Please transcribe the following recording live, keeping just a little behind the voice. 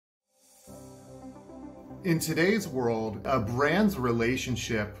In today's world, a brand's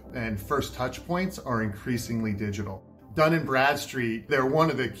relationship and first touch points are increasingly digital. Dun Bradstreet, they're one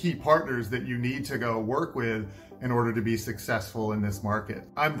of the key partners that you need to go work with in order to be successful in this market.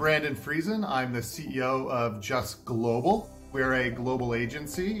 I'm Brandon Friesen. I'm the CEO of Just Global. We're a global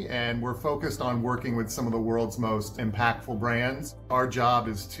agency and we're focused on working with some of the world's most impactful brands. Our job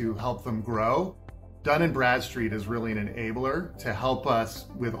is to help them grow. Dun Bradstreet is really an enabler to help us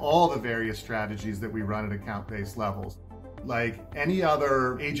with all the various strategies that we run at account-based levels. Like any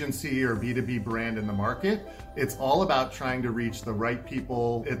other agency or B2B brand in the market, it's all about trying to reach the right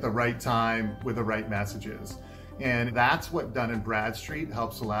people at the right time with the right messages. And that's what Dun Bradstreet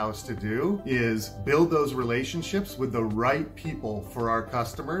helps allow us to do, is build those relationships with the right people for our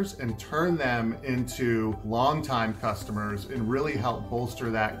customers and turn them into longtime customers and really help bolster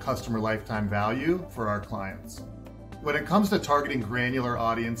that customer lifetime value for our clients. When it comes to targeting granular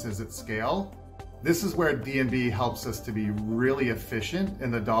audiences at scale, this is where D&B helps us to be really efficient in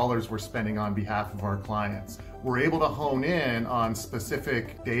the dollars we're spending on behalf of our clients. We're able to hone in on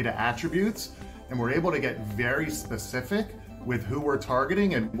specific data attributes, and we're able to get very specific with who we're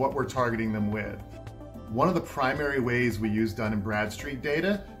targeting and what we're targeting them with. One of the primary ways we use Dun Bradstreet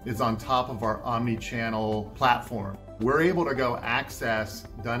data is on top of our omni-channel platform. We're able to go access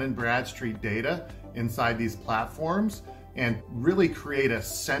Dun Bradstreet data inside these platforms and really create a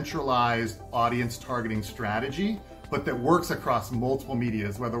centralized audience targeting strategy, but that works across multiple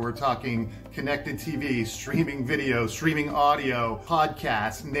medias, whether we're talking connected TV, streaming video, streaming audio,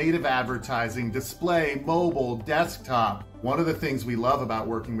 podcasts, native advertising, display, mobile, desktop. One of the things we love about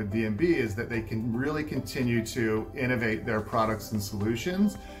working with D&B is that they can really continue to innovate their products and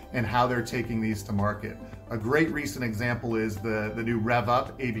solutions and how they're taking these to market. A great recent example is the new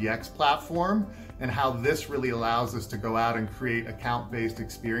Rev'Up ABX platform and how this really allows us to go out and create account-based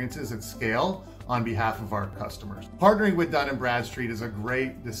experiences at scale on behalf of our customers. Partnering with Dun Bradstreet is a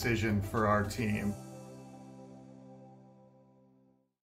great decision for our team.